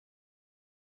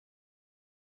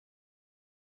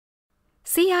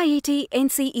CIET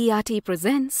NCERT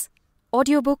presents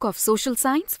Audiobook of Social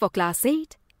Science for Class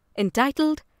 8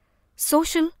 entitled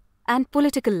Social and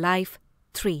Political Life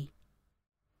 3.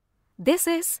 This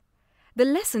is the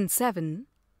Lesson 7,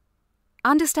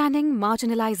 Understanding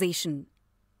Marginalisation.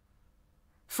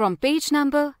 From page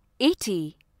number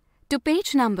 80 to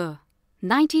page number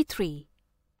 93.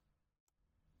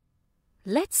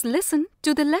 Let's listen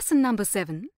to the lesson number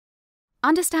 7,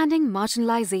 Understanding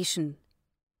Marginalisation.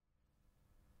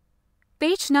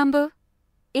 Page number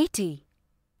 80.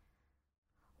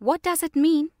 What does it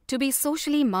mean to be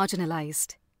socially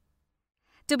marginalized?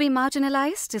 To be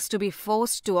marginalized is to be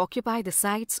forced to occupy the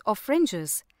sides or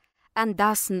fringes and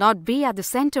thus not be at the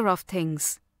center of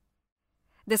things.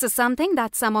 This is something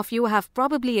that some of you have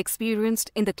probably experienced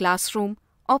in the classroom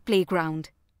or playground.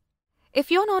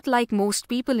 If you're not like most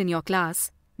people in your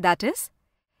class, that is,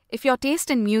 if your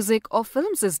taste in music or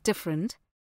films is different,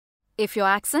 if your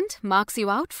accent marks you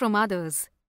out from others,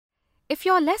 if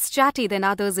you're less chatty than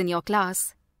others in your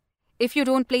class, if you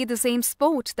don't play the same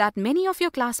sport that many of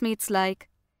your classmates like,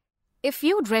 if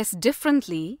you dress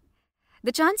differently,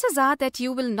 the chances are that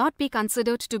you will not be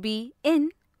considered to be in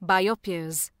by your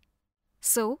peers.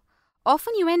 So,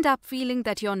 often you end up feeling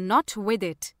that you're not with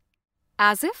it,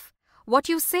 as if what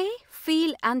you say,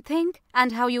 feel and think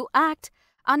and how you act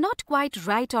are not quite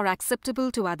right or acceptable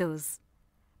to others.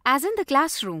 As in the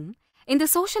classroom, in the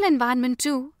social environment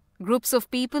too, groups of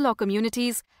people or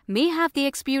communities may have the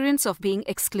experience of being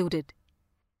excluded.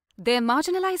 Their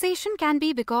marginalization can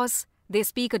be because they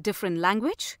speak a different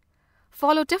language,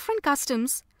 follow different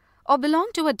customs, or belong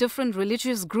to a different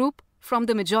religious group from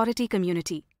the majority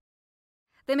community.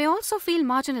 They may also feel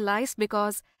marginalized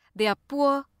because they are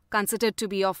poor, considered to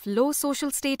be of low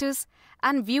social status,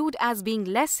 and viewed as being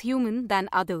less human than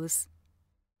others.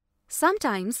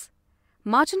 Sometimes,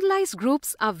 marginalized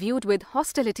groups are viewed with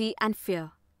hostility and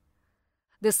fear.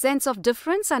 The sense of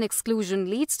difference and exclusion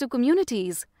leads to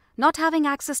communities not having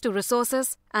access to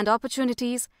resources and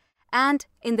opportunities and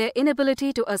in their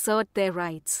inability to assert their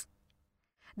rights.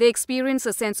 They experience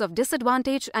a sense of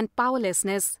disadvantage and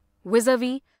powerlessness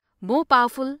vis-a-vis more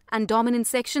powerful and dominant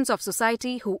sections of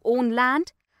society who own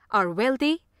land, are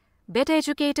wealthy, better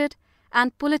educated,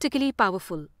 and politically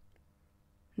powerful.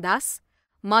 Thus,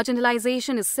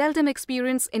 marginalization is seldom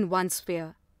experienced in one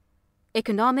sphere.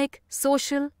 Economic,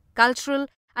 social, cultural,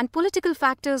 and political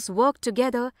factors work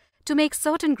together to make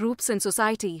certain groups in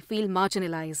society feel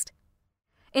marginalized.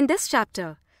 In this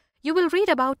chapter, you will read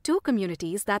about two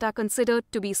communities that are considered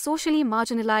to be socially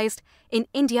marginalized in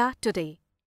India today.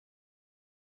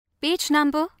 Page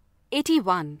number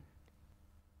 81.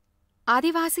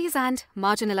 Adivasis and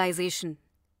Marginalization.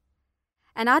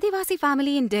 An Adivasi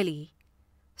family in Delhi,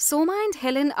 Soma and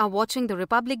Helen are watching the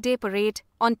Republic Day parade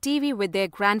on TV with their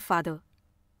grandfather.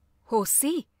 Oh,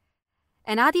 see,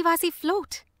 an Adivasi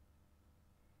float.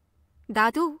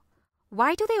 Dadu,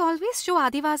 why do they always show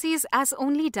Adivasis as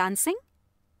only dancing?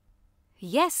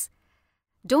 Yes,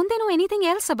 don't they know anything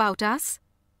else about us?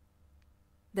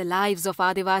 The lives of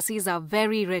Adivasis are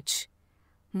very rich.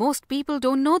 Most people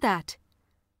don't know that.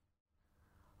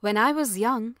 When I was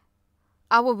young,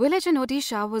 our village in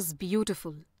Odisha was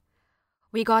beautiful.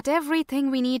 We got everything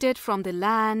we needed from the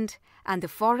land and the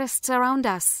forests around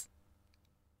us.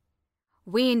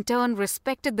 We in turn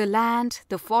respected the land,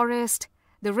 the forest,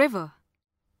 the river.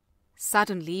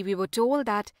 Suddenly we were told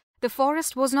that the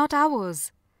forest was not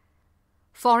ours.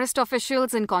 Forest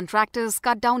officials and contractors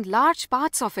cut down large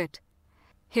parts of it.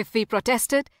 If we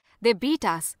protested, they beat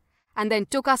us and then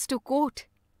took us to court,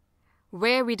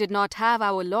 where we did not have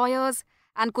our lawyers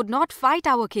and could not fight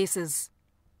our cases.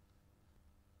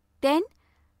 Then,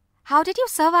 how did you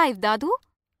survive, Dadu?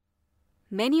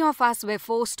 Many of us were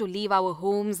forced to leave our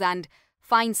homes and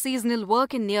find seasonal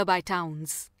work in nearby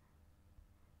towns.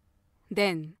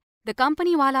 Then, the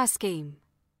company walas came.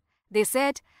 They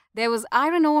said there was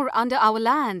iron ore under our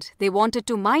land. They wanted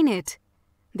to mine it.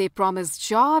 They promised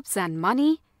jobs and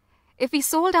money if we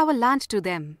sold our land to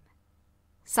them.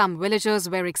 Some villagers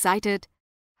were excited.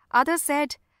 Others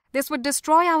said this would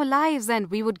destroy our lives and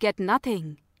we would get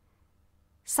nothing.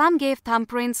 Some gave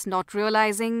thumbprints, not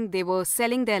realizing they were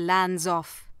selling their lands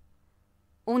off.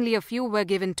 Only a few were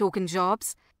given token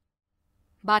jobs,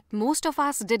 but most of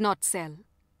us did not sell.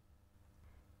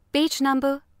 Page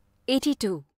number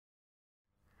 82.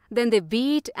 Then they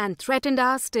beat and threatened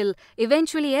us till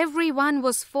eventually everyone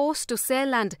was forced to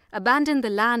sell and abandon the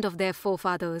land of their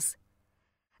forefathers.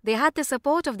 They had the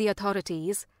support of the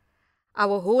authorities.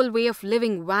 Our whole way of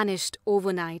living vanished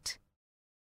overnight.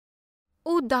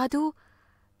 Oh, Dadu,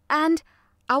 and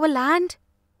our land,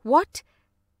 what?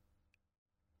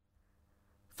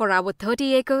 For our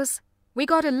 30 acres, We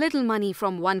got a little money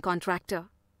from one contractor.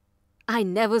 I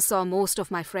never saw most of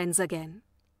my friends again.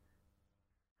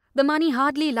 The money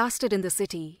hardly lasted in the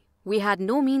city. We had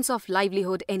no means of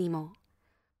livelihood anymore.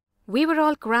 We were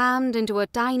all crammed into a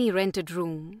tiny rented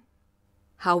room.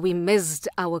 How we missed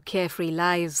our carefree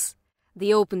lives,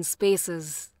 the open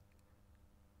spaces.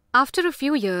 After a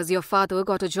few years, your father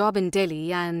got a job in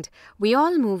Delhi and we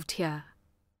all moved here.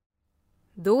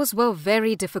 Those were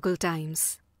very difficult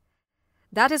times.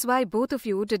 That is why both of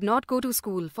you did not go to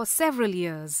school for several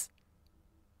years.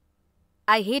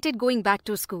 I hated going back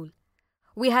to school.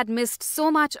 We had missed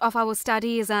so much of our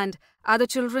studies and other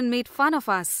children made fun of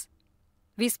us.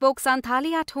 We spoke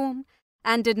Santhali at home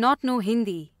and did not know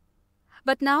Hindi.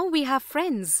 But now we have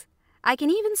friends. I can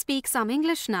even speak some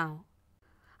English now.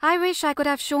 I wish I could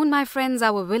have shown my friends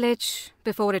our village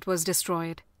before it was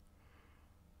destroyed.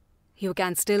 You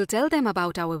can still tell them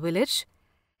about our village.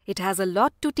 It has a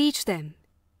lot to teach them.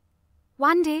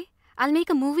 One day, I'll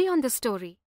make a movie on this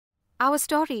story. Our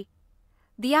story.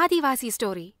 The Adivasi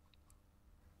story.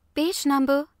 Page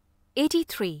number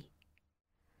 83.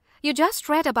 You just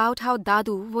read about how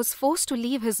Dadu was forced to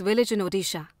leave his village in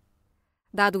Odisha.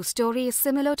 Dadu's story is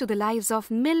similar to the lives of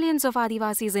millions of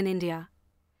Adivasis in India.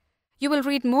 You will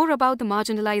read more about the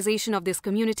marginalization of this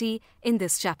community in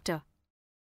this chapter.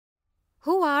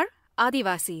 Who are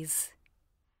Adivasis?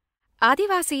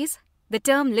 Adivasis, the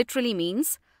term literally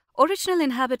means original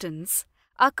inhabitants,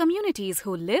 are communities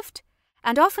who lived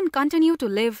and often continue to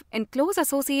live in close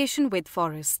association with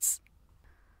forests.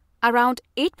 Around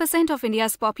 8% of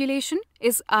India's population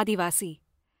is Adivasi.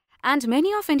 And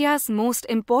many of India's most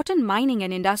important mining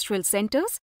and industrial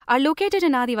centers are located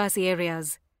in Adivasi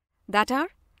areas. That are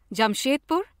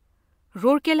Jamshedpur,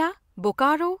 Rourkela,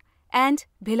 Bokaro and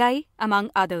Bhilai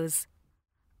among others.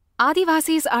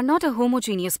 Adivasis are not a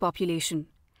homogeneous population.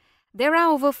 There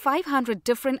are over 500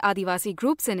 different Adivasi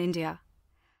groups in India.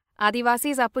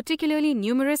 Adivasis are particularly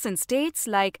numerous in states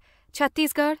like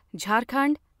Chhattisgarh,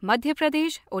 Jharkhand, Madhya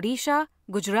Pradesh, Odisha,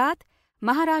 Gujarat,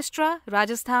 Maharashtra,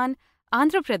 Rajasthan,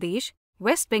 Andhra Pradesh,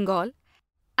 West Bengal,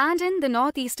 and in the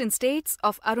northeastern states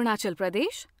of Arunachal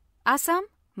Pradesh, Assam,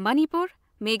 Manipur,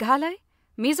 Meghalaya,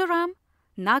 Mizoram,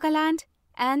 Nagaland,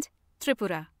 and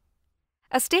Tripura.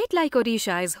 A state like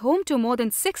Odisha is home to more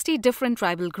than 60 different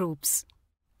tribal groups.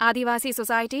 Adivasi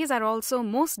societies are also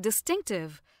most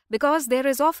distinctive because there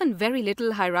is often very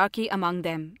little hierarchy among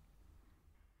them.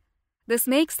 This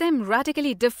makes them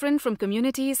radically different from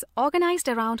communities organized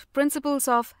around principles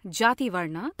of Jati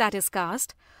Varna, that is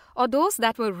caste, or those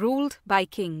that were ruled by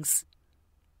kings.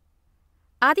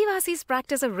 Adivasis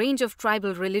practice a range of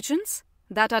tribal religions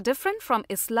that are different from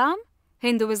Islam,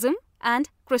 Hinduism, and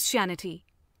Christianity.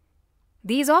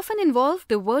 These often involve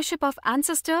the worship of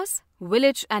ancestors,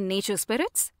 village and nature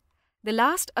spirits, the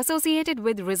last associated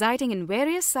with residing in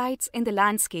various sites in the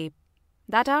landscape,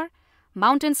 that are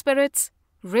mountain spirits,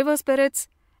 river spirits,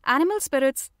 animal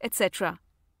spirits, etc.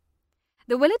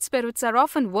 The village spirits are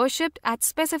often worshipped at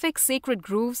specific sacred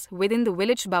groves within the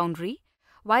village boundary,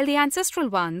 while the ancestral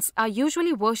ones are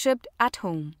usually worshipped at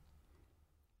home.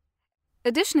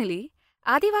 Additionally,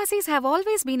 Adivasis have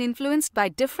always been influenced by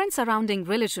different surrounding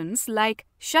religions like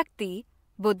Shakti,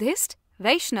 Buddhist,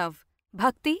 Vaishnav,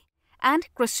 Bhakti, and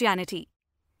Christianity.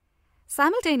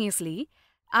 Simultaneously,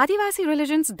 Adivasi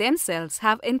religions themselves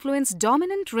have influenced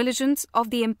dominant religions of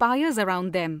the empires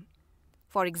around them.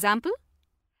 For example,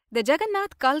 the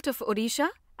Jagannath cult of Odisha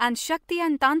and Shakti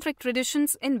and Tantric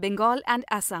traditions in Bengal and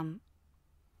Assam.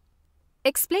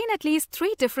 Explain at least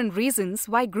 3 different reasons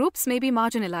why groups may be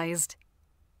marginalized.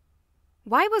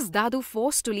 Why was Dadu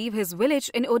forced to leave his village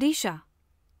in Odisha?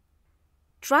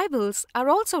 Tribals are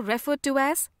also referred to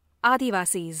as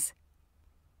Adivasis.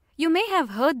 You may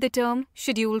have heard the term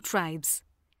scheduled tribes.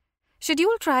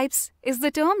 Scheduled tribes is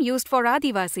the term used for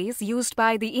Adivasis used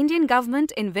by the Indian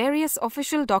government in various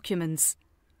official documents.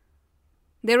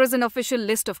 There is an official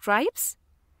list of tribes.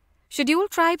 Scheduled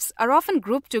tribes are often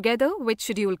grouped together with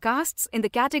scheduled castes in the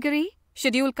category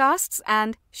scheduled castes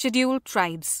and scheduled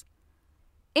tribes.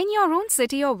 In your own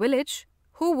city or village,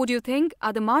 who would you think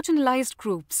are the marginalized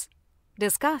groups?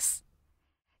 Discuss.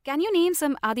 Can you name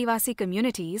some Adivasi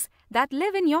communities that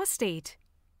live in your state?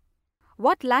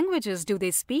 What languages do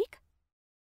they speak?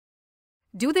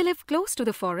 Do they live close to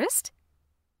the forest?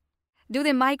 Do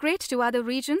they migrate to other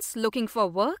regions looking for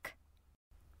work?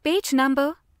 Page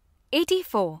number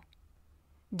 84.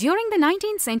 During the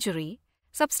 19th century,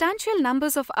 substantial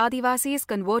numbers of Adivasis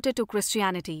converted to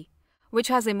Christianity, which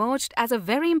has emerged as a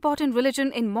very important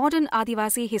religion in modern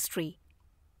Adivasi history.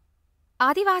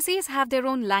 Adivasis have their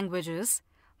own languages,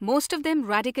 most of them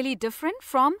radically different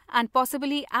from and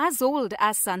possibly as old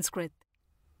as Sanskrit.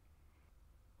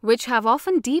 which have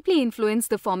often deeply influenced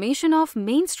the formation of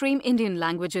mainstream Indian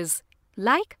languages,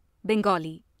 like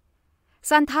Bengali.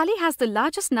 Santhali has the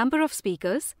largest number of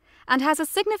speakers and has a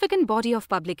significant body of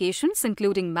publications,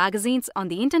 including magazines on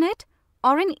the internet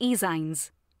or in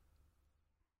e-zines.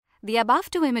 The above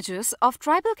two images of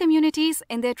tribal communities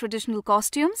in their traditional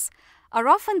costumes are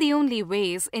often the only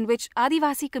ways in which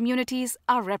Adivasi communities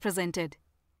are represented.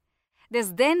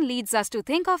 This then leads us to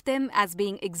think of them as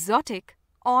being exotic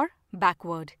or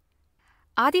backward.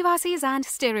 Adivasis and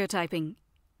stereotyping.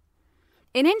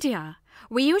 In India,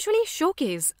 we usually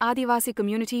showcase Adivasi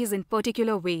communities in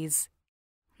particular ways.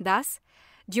 Thus,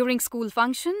 during school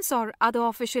functions or other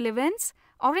official events,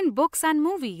 or in books and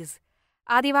movies,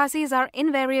 Adivasis are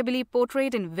invariably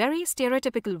portrayed in very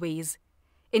stereotypical ways,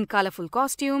 in colourful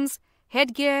costumes,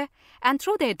 headgear, and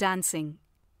through their dancing.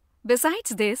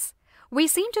 Besides this, we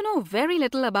seem to know very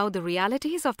little about the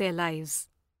realities of their lives.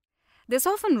 This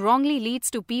often wrongly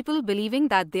leads to people believing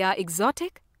that they are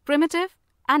exotic, primitive,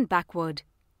 and backward.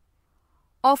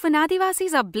 Often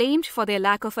Adivasis are blamed for their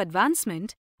lack of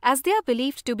advancement as they are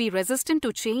believed to be resistant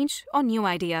to change or new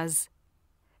ideas.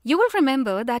 You will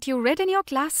remember that you read in your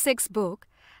Class 6 book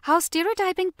how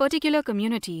stereotyping particular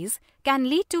communities can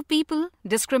lead to people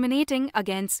discriminating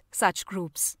against such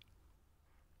groups.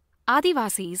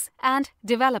 Adivasis and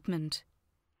development.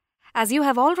 As you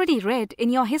have already read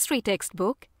in your history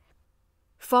textbook,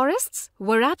 forests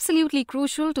were absolutely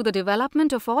crucial to the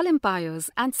development of all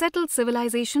empires and settled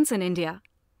civilizations in India.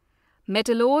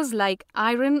 Metal ores like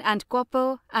iron and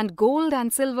copper and gold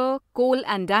and silver, coal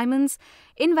and diamonds,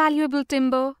 invaluable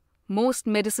timber, most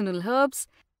medicinal herbs,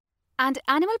 and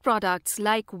animal products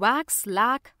like wax,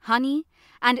 lac, honey,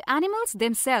 and animals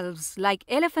themselves like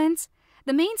elephants,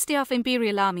 the mainstay of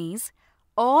imperial armies,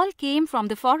 all came from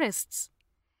the forests.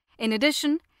 In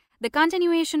addition, the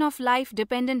continuation of life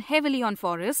depended heavily on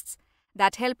forests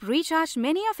that help recharge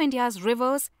many of India's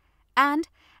rivers and,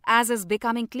 as is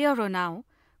becoming clearer now,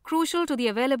 crucial to the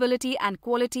availability and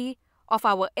quality of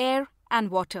our air and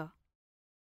water.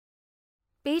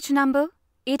 Page number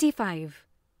 85.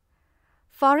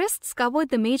 Forests covered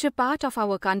the major part of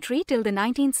our country till the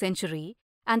 19th century,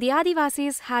 and the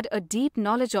Adivasis had a deep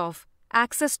knowledge of,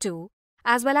 access to,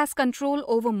 as well as control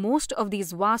over most of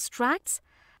these vast tracts,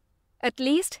 at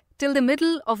least till the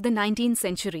middle of the 19th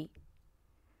century.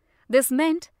 This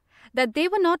meant that they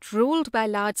were not ruled by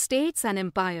large states and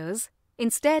empires.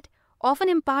 Instead, often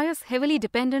empires heavily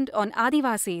dependent on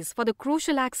Adivasis for the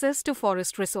crucial access to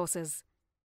forest resources.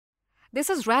 This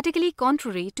is radically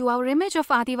contrary to our image of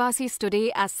Adivasis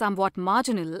today as somewhat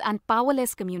marginal and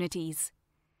powerless communities.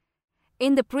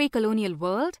 In the pre-colonial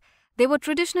world, they were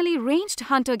traditionally ranged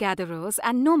hunter-gatherers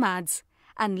and nomads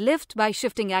and lived by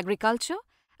shifting agriculture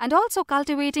and also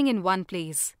cultivating in one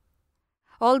place.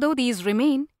 Although these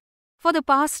remain, for the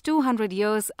past 200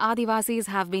 years, Adivasis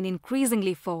have been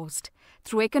increasingly forced,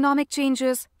 through economic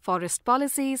changes, forest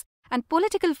policies, and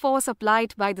political force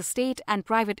applied by the state and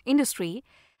private industry,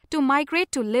 to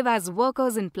migrate to live as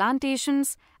workers in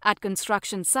plantations, at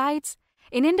construction sites,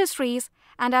 in industries,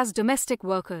 and as domestic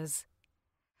workers.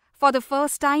 For the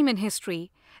first time in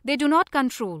history, they do not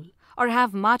control or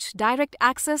have much direct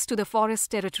access to the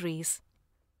forest territories.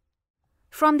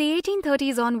 From the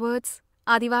 1830s onwards,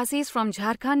 Adivasis from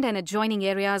Jharkhand and adjoining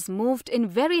areas moved in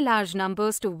very large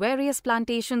numbers to various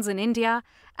plantations in India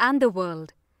and the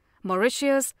world,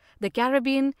 Mauritius, the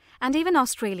Caribbean, and even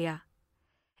Australia.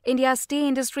 India's tea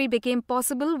industry became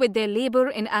possible with their labor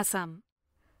in Assam.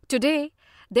 Today,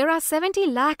 there are 70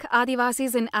 lakh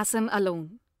Adivasis in Assam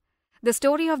alone. The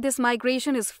story of this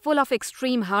migration is full of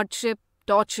extreme hardship,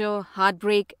 torture,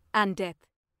 heartbreak, and death.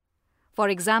 For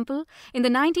example, in the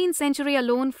 19th century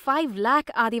alone, 5 lakh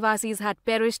Adivasis had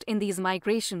perished in these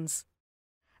migrations.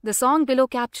 The song below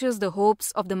captures the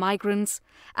hopes of the migrants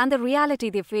and the reality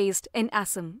they faced in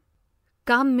Assam.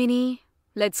 Come, Minnie,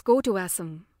 let's go to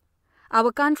Assam.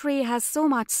 Our country has so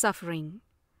much suffering.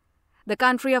 The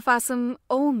country of Assam,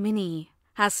 oh Minnie,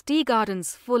 has tea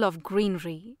gardens full of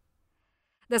greenery.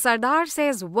 The Sardar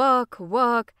says, work,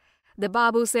 work. The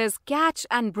Babu says, catch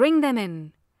and bring them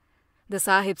in. The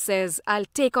Sahib says, I'll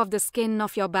take off the skin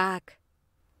of your back.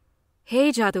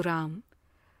 Hey Jaduram,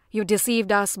 you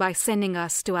deceived us by sending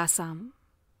us to Assam.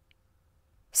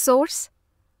 Source: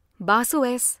 Basu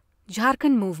S.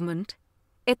 Jharkhand Movement,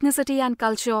 Ethnicity and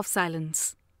Culture of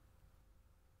Silence.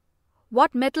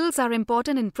 What metals are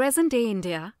important in present-day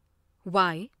India?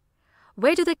 Why?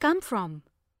 Where do they come from?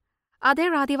 Are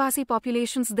there Adivasi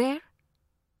populations there?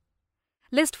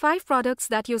 List 5 products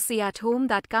that you see at home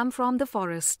that come from the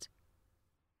forest.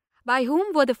 By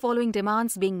whom were the following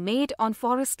demands being made on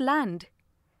forest land?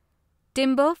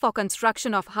 timber for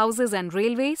construction of houses and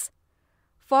railways,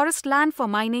 forest land for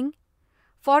mining,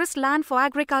 forest land for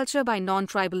agriculture by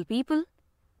non-tribal people,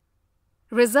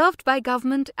 reserved by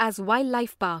government as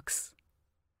wildlife parks.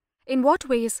 In what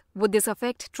ways would this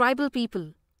affect tribal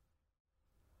people?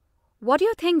 What do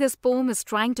you think this poem is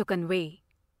trying to convey?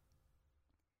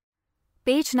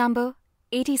 Page number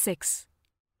 86.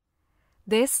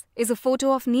 This is a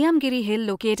photo of Niyamgiri Hill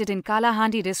located in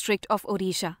Kalahandi district of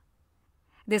Odisha.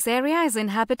 This area is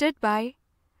inhabited by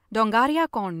Dongaria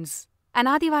Korns, an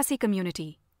Adivasi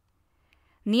community.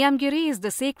 Niyamgiri is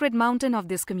the sacred mountain of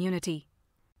this community.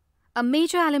 A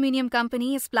major aluminium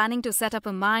company is planning to set up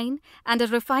a mine and a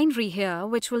refinery here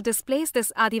which will displace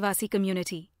this Adivasi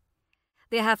community.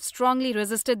 They have strongly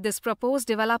resisted this proposed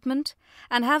development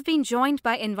and have been joined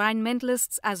by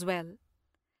environmentalists as well.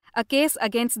 A case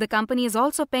against the company is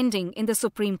also pending in the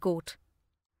Supreme Court.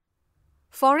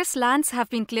 Forest lands have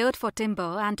been cleared for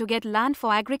timber and to get land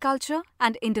for agriculture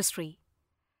and industry.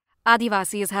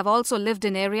 Adivasis have also lived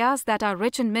in areas that are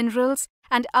rich in minerals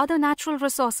and other natural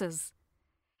resources.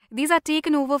 These are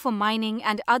taken over for mining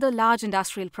and other large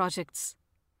industrial projects.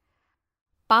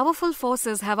 Powerful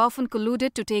forces have often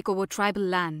colluded to take over tribal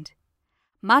land.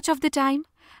 Much of the time,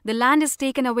 the land is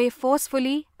taken away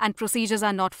forcefully and procedures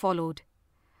are not followed.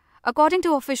 According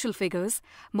to official figures,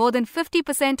 more than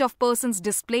 50% of persons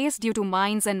displaced due to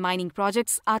mines and mining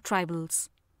projects are tribals.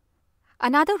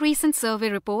 Another recent survey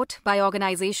report by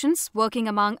organizations working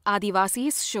among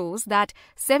Adivasis shows that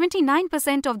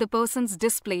 79% of the persons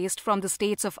displaced from the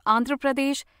states of Andhra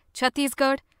Pradesh,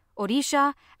 Chhattisgarh,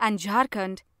 Odisha and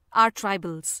Jharkhand are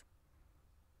tribals.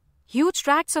 Huge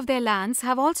tracts of their lands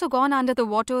have also gone under the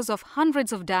waters of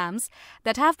hundreds of dams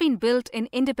that have been built in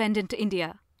independent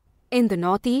India. In the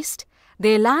northeast,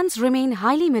 their lands remain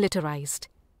highly militarized.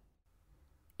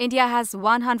 India has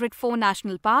 104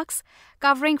 national parks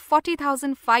covering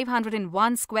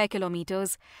 40,501 square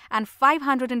kilometers and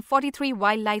 543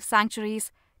 wildlife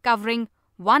sanctuaries covering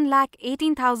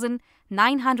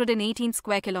 118,918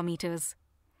 square kilometers.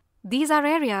 These are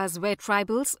areas where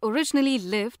tribals originally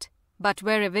lived but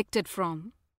were evicted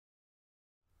from.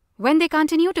 When they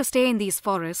continue to stay in these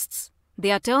forests,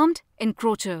 they are termed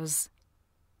encroachers.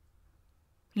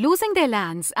 Losing their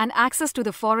lands and access to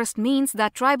the forest means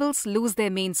that tribals lose their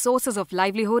main sources of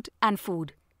livelihood and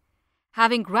food.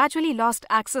 Having gradually lost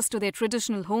access to their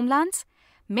traditional homelands,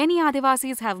 many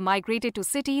Adivasis have migrated to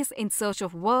cities in search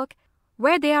of work,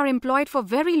 where they are employed for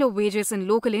very low wages in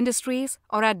local industries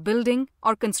or at building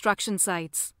or construction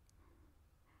sites.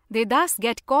 They thus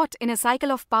get caught in a cycle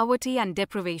of poverty and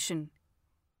deprivation.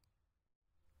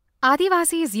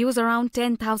 Adivasis use around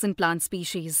 10,000 plant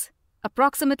species.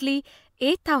 Approximately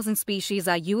 8,000 species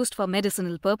are used for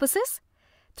medicinal purposes,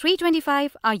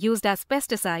 325 are used as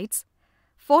pesticides,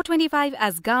 425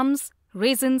 as gums,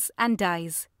 resins and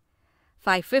dyes,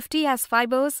 550 as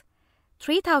fibers,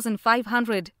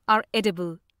 3,500 are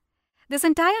edible. This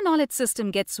entire knowledge system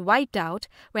gets wiped out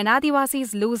when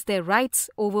Adivasis lose their rights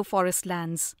over forest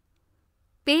lands.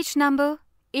 Page number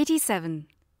 87.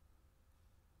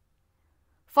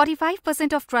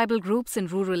 45% of tribal groups in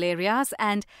rural areas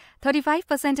and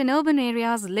 35% in urban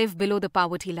areas live below the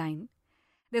poverty line.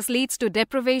 This leads to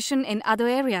deprivation in other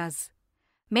areas.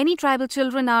 Many tribal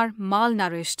children are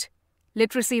malnourished.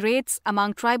 Literacy rates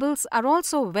among tribals are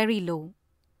also very low.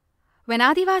 When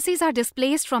Adivasis are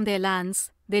displaced from their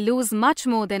lands, they lose much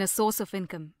more than a source of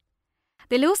income.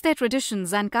 They lose their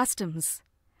traditions and customs,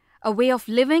 a way of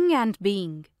living and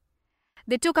being.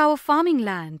 They took our farming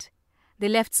land. They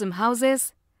left some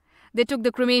houses. They took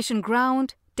the cremation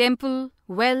ground, temple,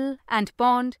 well and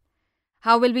pond.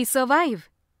 How will we survive?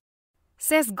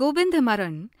 Says Gobind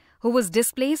Maran, who was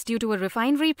displaced due to a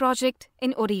refinery project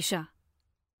in Odisha.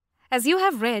 As you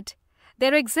have read,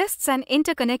 there exists an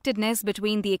interconnectedness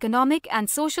between the economic and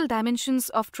social dimensions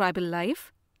of tribal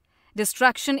life.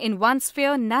 Destruction in one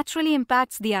sphere naturally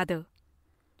impacts the other.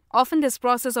 Often this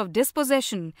process of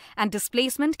dispossession and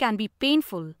displacement can be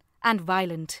painful and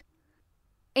violent.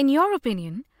 In your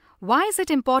opinion, why is it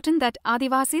important that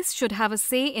Adivasis should have a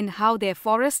say in how their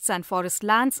forests and forest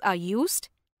lands are used?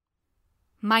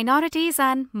 Minorities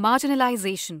and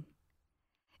marginalization.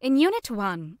 In Unit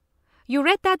 1, you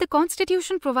read that the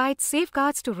Constitution provides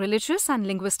safeguards to religious and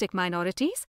linguistic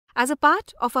minorities as a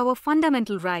part of our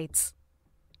fundamental rights.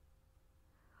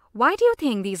 Why do you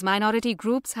think these minority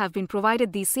groups have been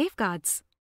provided these safeguards?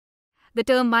 The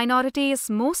term minority is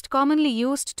most commonly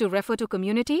used to refer to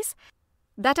communities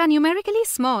that are numerically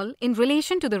small in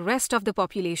relation to the rest of the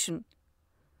population.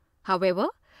 However,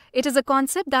 it is a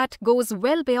concept that goes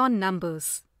well beyond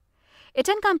numbers. It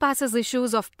encompasses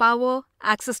issues of power,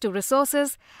 access to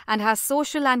resources, and has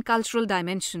social and cultural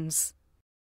dimensions.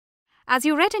 As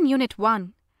you read in Unit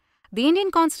 1, the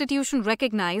Indian Constitution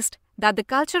recognized that the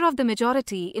culture of the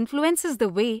majority influences the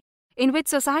way in which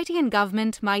society and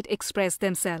government might express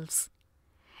themselves.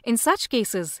 In such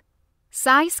cases,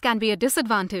 size can be a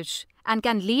disadvantage and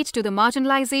can lead to the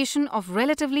marginalization of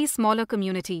relatively smaller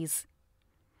communities.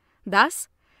 Thus,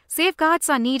 safeguards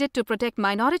are needed to protect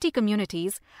minority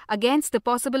communities against the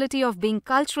possibility of being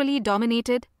culturally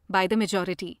dominated by the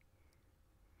majority.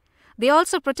 They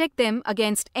also protect them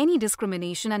against any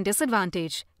discrimination and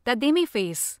disadvantage that they may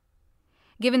face.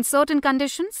 Given certain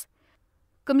conditions,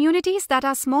 communities that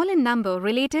are small in number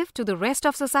relative to the rest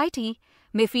of society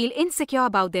may feel insecure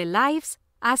about their lives,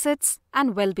 assets,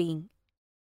 and well-being.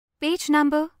 Page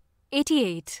number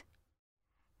 88.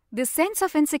 This sense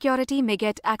of insecurity may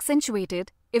get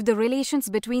accentuated if the relations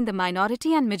between the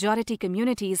minority and majority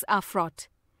communities are fraught.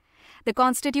 The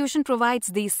Constitution provides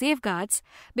these safeguards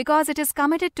because it is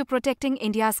committed to protecting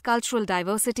India's cultural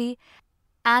diversity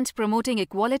and promoting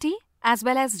equality as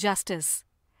well as justice.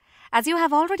 As you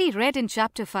have already read in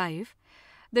Chapter 5,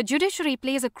 the judiciary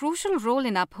plays a crucial role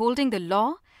in upholding the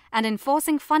law and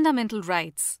enforcing fundamental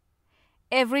rights.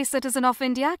 Every citizen of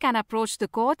India can approach the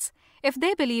courts if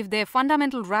they believe their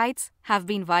fundamental rights have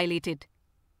been violated.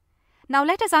 Now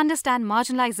let us understand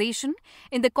marginalization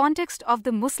in the context of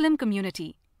the Muslim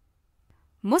community.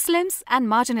 Muslims and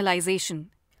marginalization.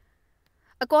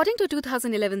 According to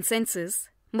 2011 census,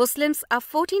 Muslims are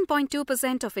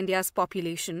 14.2% of India's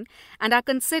population and are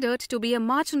considered to be a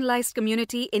marginalized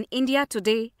community in India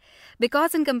today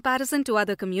because in comparison to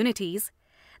other communities,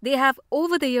 they have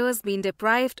over the years been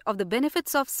deprived of the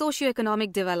benefits of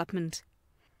socio-economic development.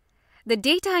 The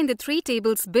data in the three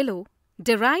tables below,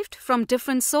 derived from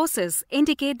different sources,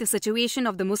 indicate the situation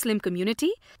of the Muslim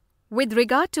community with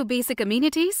regard to basic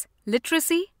amenities,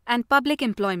 literacy, and public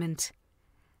employment.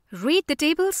 Read the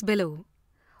tables below.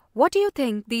 What do you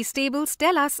think these tables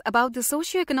tell us about the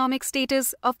socio-economic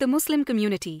status of the Muslim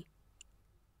community?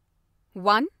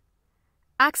 1.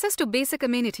 Access to basic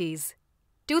amenities,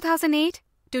 2008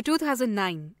 to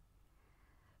 2009.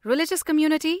 Religious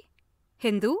community,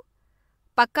 Hindu,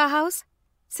 Pakka house,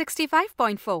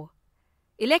 65.4.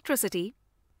 Electricity,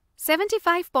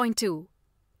 75.2.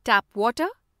 Tap water,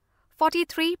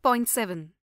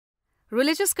 43.7.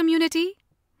 Religious community,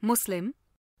 Muslim,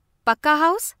 Pakka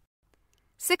house,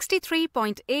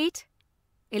 63.8.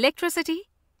 Electricity,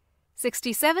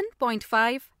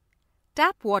 67.5.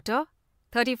 Tap water,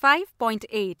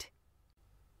 35.8.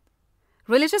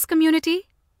 Religious community,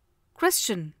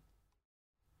 Christian,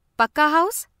 Pakka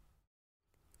house,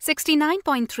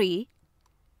 69.3.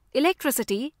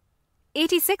 Electricity,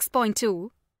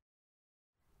 86.2.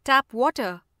 Tap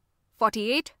water,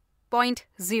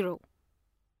 48.0.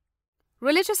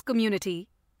 Religious community,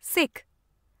 Sikh,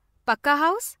 Pakka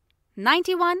house,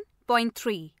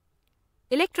 91.3.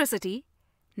 Electricity,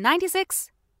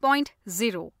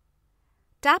 96.0.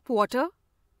 Tap water,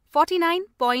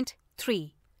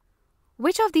 49.3.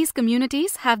 Which of these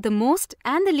communities have the most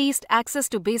and the least access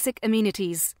to basic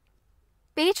amenities?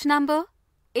 Page number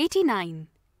 89.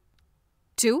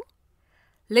 2.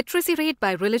 Literacy rate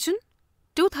by religion,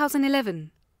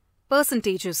 2011.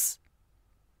 Percentages.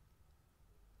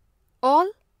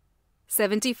 All,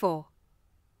 74.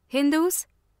 Hindus,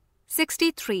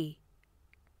 63.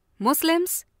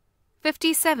 Muslims,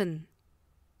 57.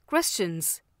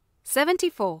 Christians,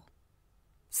 74.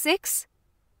 Sikhs,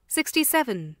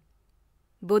 67.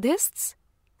 Buddhists,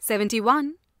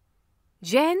 71.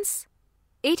 Jains,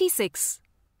 86.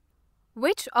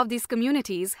 Which of these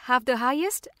communities have the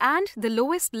highest and the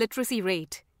lowest literacy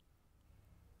rate?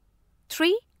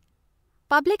 3.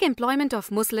 Public employment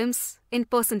of Muslims in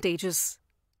percentages.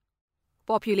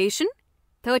 Population,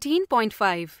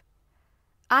 13.5.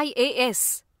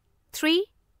 IAS, 3.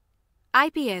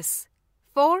 IPS,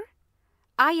 4.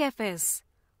 IFS,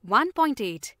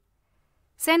 1.8.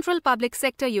 Central Public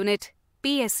Sector Unit,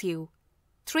 PSU,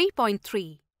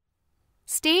 3.3.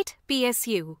 State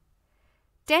PSU,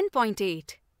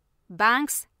 10.8.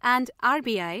 Banks and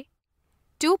RBI,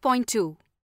 2.2.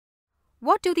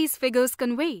 What do these figures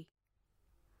convey?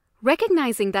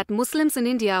 Recognizing that Muslims in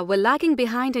India were lagging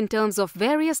behind in terms of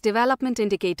various development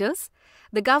indicators,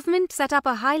 the government set up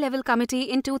a high-level committee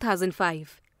in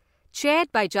 2005.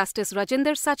 Chaired by Justice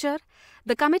Rajinder Sachar,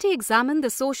 the committee examined the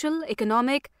social,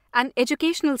 economic, and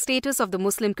educational status of the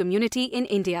Muslim community in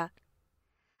India.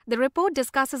 The report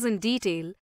discusses in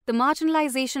detail the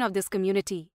marginalization of this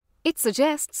community. It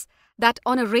suggests that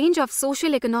on a range of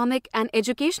social, economic, and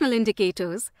educational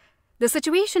indicators, The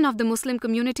situation of the Muslim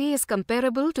community is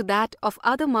comparable to that of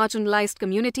other marginalized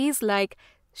communities like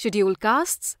scheduled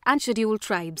castes and scheduled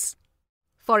tribes.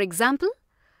 For example,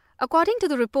 according to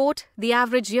the report, the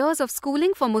average years of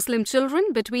schooling for Muslim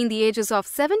children between the ages of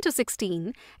 7 to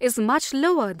 16 is much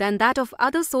lower than that of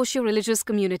other socio-religious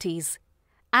communities,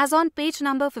 as on page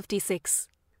number 56.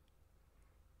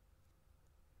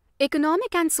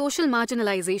 Economic and social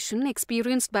marginalization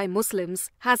experienced by Muslims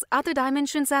has other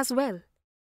dimensions as well.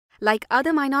 Like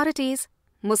other minorities,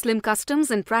 Muslim customs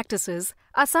and practices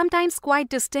are sometimes quite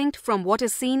distinct from what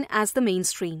is seen as the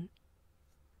mainstream.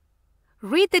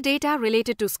 Read the data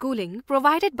related to schooling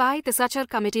provided by the Sachar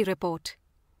Committee report.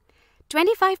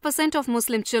 25% of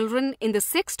Muslim children in the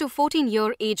 6 to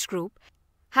 14-year age group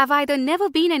have either never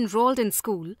been enrolled in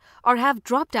school or have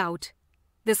dropped out.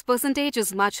 This percentage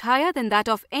is much higher than that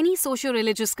of any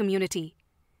socio-religious community,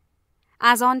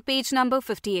 as on page number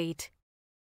 58.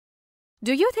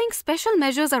 Do you think special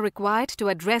measures are required to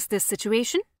address this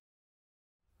situation?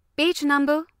 Page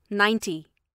number 90.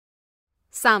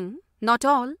 Some, not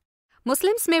all,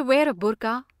 Muslims may wear a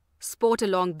burqa, sport a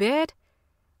long beard,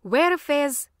 wear a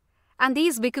fez, and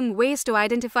these become ways to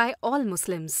identify all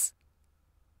Muslims.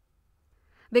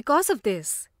 Because of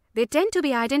this, they tend to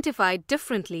be identified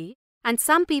differently, and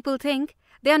some people think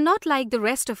they are not like the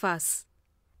rest of us.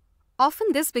 Often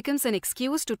this becomes an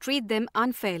excuse to treat them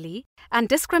unfairly and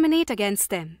discriminate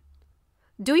against them.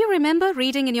 Do you remember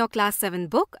reading in your Class 7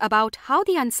 book about how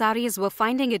the Ansaris were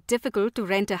finding it difficult to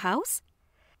rent a house?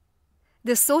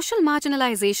 The social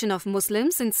marginalization of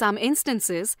Muslims in some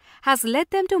instances has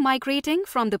led them to migrating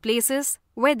from the places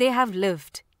where they have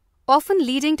lived, often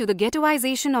leading to the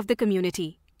ghettoization of the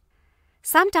community.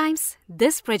 Sometimes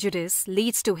this prejudice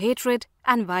leads to hatred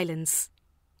and violence.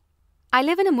 I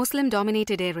live in a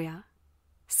Muslim-dominated area.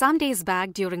 Some days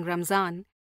back during Ramzan,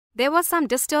 there was some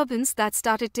disturbance that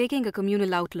started taking a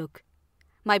communal outlook.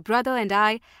 My brother and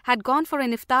I had gone for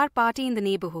an iftar party in the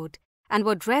neighborhood and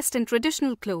were dressed in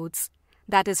traditional clothes,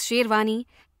 that is sherwani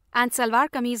and salwar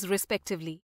kameez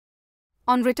respectively.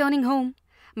 On returning home,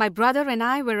 my brother and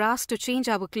I were asked to change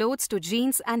our clothes to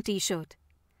jeans and t-shirt.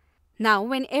 Now,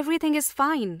 when everything is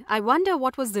fine, I wonder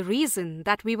what was the reason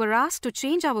that we were asked to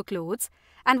change our clothes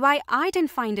and why I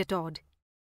didn't find it odd.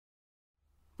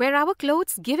 Were our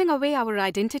clothes giving away our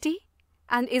identity?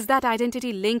 And is that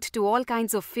identity linked to all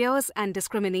kinds of fears and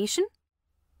discrimination?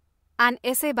 An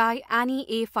essay by Annie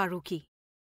A. Faruqi.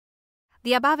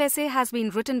 The above essay has been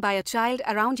written by a child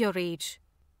around your age.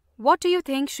 What do you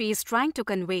think she is trying to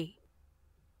convey?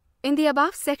 In the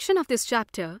above section of this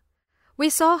chapter, we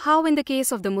saw how in the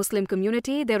case of the Muslim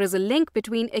community there is a link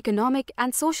between economic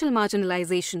and social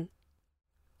marginalization.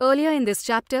 Earlier in this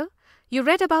chapter, you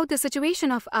read about the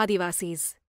situation of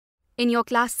Adivasis. In your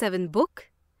Class 7 book,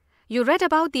 you read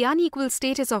about the unequal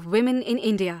status of women in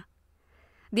India.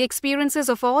 The experiences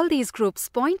of all these groups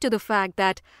point to the fact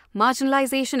that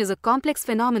marginalization is a complex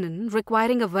phenomenon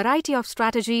requiring a variety of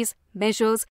strategies,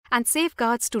 measures, and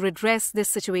safeguards to redress this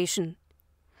situation.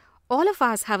 All of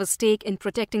us have a stake in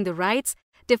protecting the rights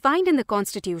defined in the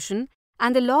Constitution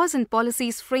and the laws and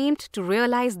policies framed to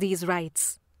realize these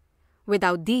rights.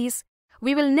 Without these,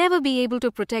 we will never be able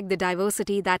to protect the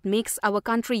diversity that makes our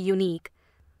country unique,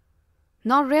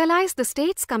 nor realize the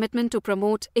state's commitment to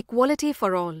promote equality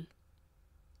for all.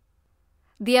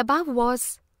 The above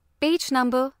was page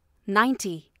number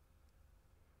 90.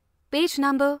 Page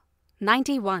number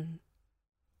 91.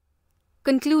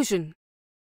 Conclusion.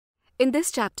 In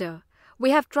this chapter,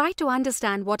 we have tried to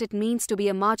understand what it means to be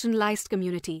a marginalized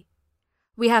community.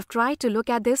 We have tried to look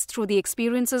at this through the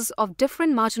experiences of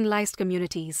different marginalized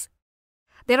communities.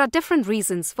 There are different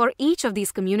reasons for each of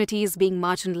these communities being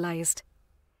marginalized.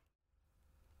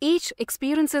 Each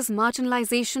experiences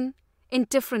marginalization in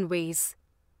different ways.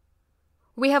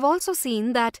 We have also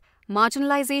seen that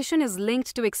marginalization is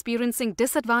linked to experiencing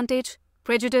disadvantage,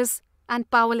 prejudice, and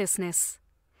powerlessness.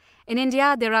 In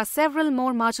India, there are several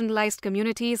more marginalized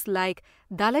communities like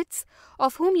Dalits,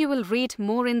 of whom you will read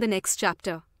more in the next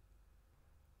chapter.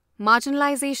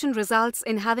 Marginalization results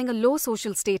in having a low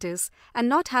social status and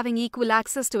not having equal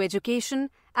access to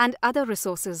education and other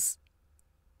resources.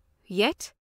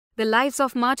 Yet, the lives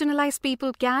of marginalized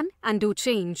people can and do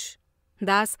change.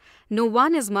 Thus, no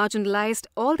one is marginalized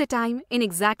all the time in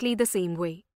exactly the same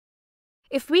way.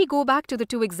 If we go back to the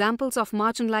two examples of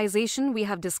marginalization we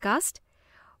have discussed,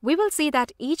 we will see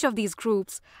that each of these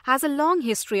groups has a long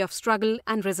history of struggle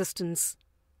and resistance.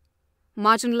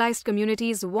 Marginalized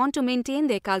communities want to maintain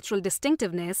their cultural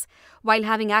distinctiveness while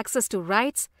having access to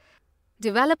rights,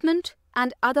 development,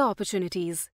 and other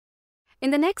opportunities.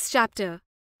 In the next chapter,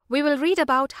 we will read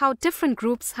about how different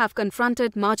groups have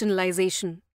confronted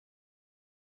marginalization.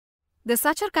 The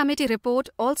Sachar Committee report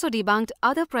also debunked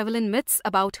other prevalent myths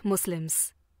about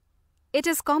Muslims. It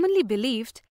is commonly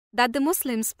believed that the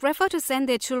Muslims prefer to send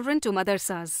their children to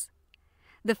madrasas.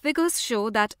 The figures show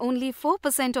that only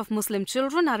 4% of Muslim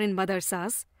children are in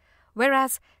madrasas,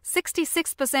 whereas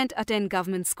 66% attend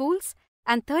government schools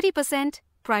and 30%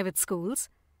 private schools,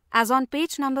 as on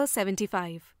page number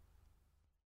 75.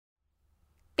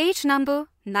 Page number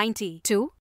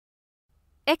 92.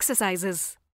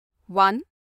 Exercises. 1.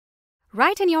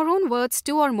 Write in your own words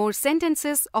 2 or more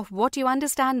sentences of what you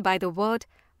understand by the word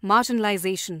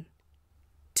marginalization.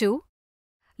 2.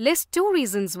 List 2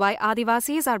 reasons why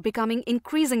Adivasis are becoming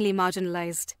increasingly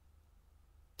marginalized.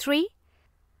 3.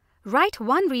 Write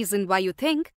 1 reason why you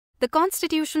think the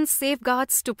Constitution's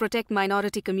safeguards to protect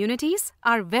minority communities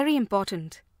are very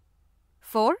important.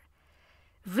 4.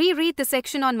 Reread the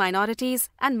section on minorities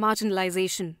and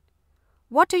marginalization.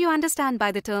 What do you understand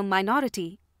by the term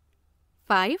minority?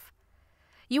 5.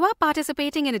 You are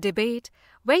participating in a debate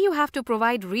where you have to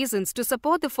provide reasons to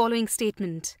support the following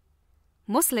statement.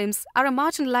 Muslims are a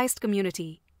marginalized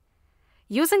community.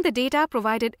 Using the data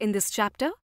provided in this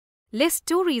chapter, list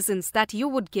 2 reasons that you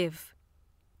would give.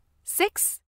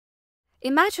 6.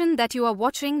 Imagine that you are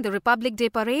watching the Republic Day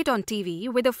parade on TV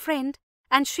with a friend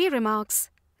and she remarks,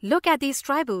 "Look at these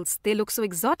tribals, they look so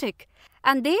exotic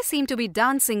and they seem to be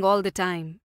dancing all the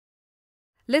time."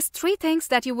 List 3 things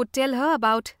that you would tell her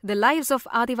about the lives of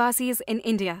Adivasis in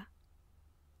India.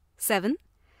 7.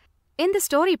 In the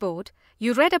storyboard,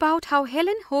 you read about how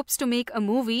Helen hopes to make a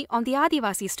movie on the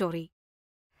Adivasi story.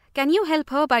 Can you help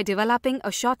her by developing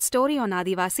a short story on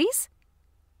Adivasis?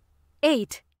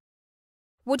 8.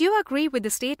 Would you agree with the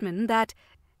statement that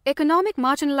economic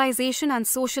marginalization and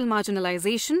social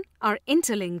marginalization are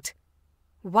interlinked?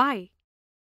 Why?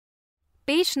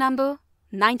 Page number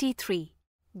 93.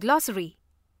 Glossary.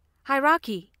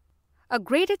 Hierarchy. A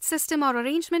graded system or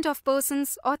arrangement of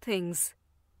persons or things.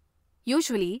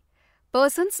 Usually,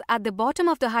 persons at the bottom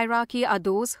of the hierarchy are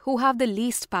those who have the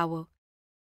least power.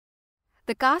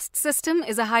 The caste system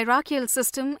is a hierarchical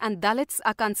system and Dalits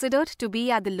are considered to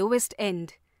be at the lowest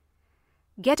end.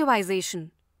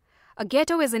 Ghettoization. A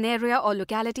ghetto is an area or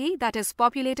locality that is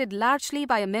populated largely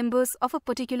by members of a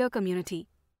particular community.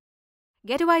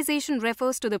 Ghettoization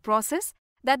refers to the process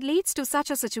that leads to such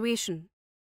a situation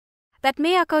that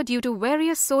may occur due to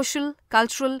various social,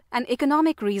 cultural, and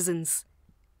economic reasons.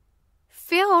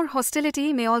 Fear or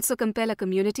hostility may also compel a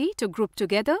community to group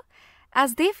together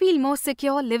as they feel more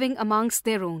secure living amongst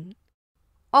their own.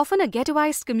 Often a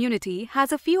ghettoized community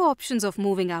has a few options of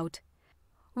moving out,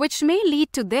 which may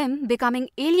lead to them becoming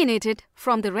alienated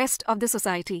from the rest of the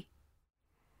society.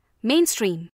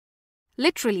 Mainstream.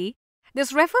 Literally,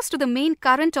 this refers to the main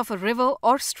current of a river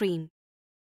or stream.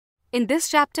 In this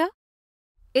chapter,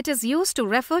 it is used to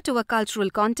refer to a cultural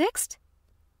context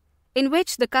in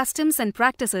which the customs and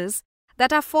practices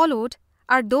that are followed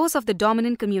are those of the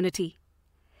dominant community.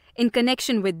 In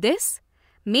connection with this,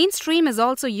 mainstream is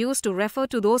also used to refer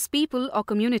to those people or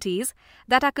communities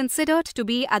that are considered to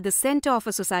be at the center of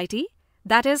a society,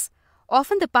 that is,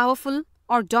 often the powerful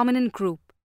or dominant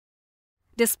group.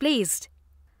 Displaced.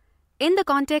 In the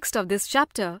context of this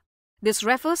chapter, this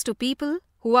refers to people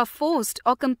who are forced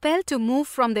or compelled to move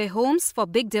from their homes for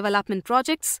big development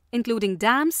projects, including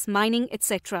dams, mining,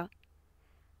 etc.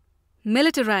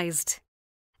 Militarized.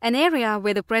 An area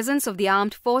where the presence of the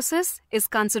armed forces is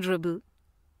considerable.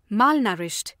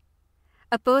 Malnourished.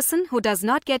 A person who does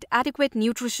not get adequate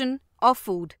nutrition or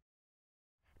food.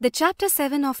 The chapter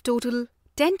 7 of total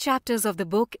 10 chapters of the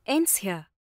book ends here.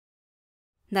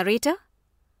 Narrator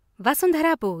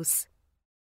Vasundhara Bose.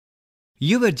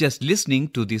 You were just listening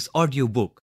to this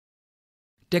audiobook.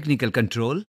 Technical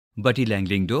control, Bati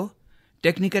Langlingdo.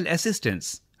 Technical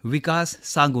assistance, Vikas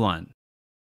Sangwan.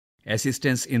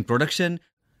 Assistance in production,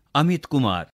 Amit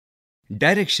Kumar.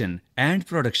 Direction and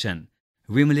production,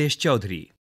 Vimalesh Chaudhary.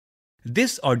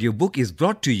 This audiobook is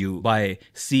brought to you by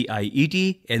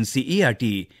CIET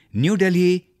NCERT, New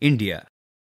Delhi, India.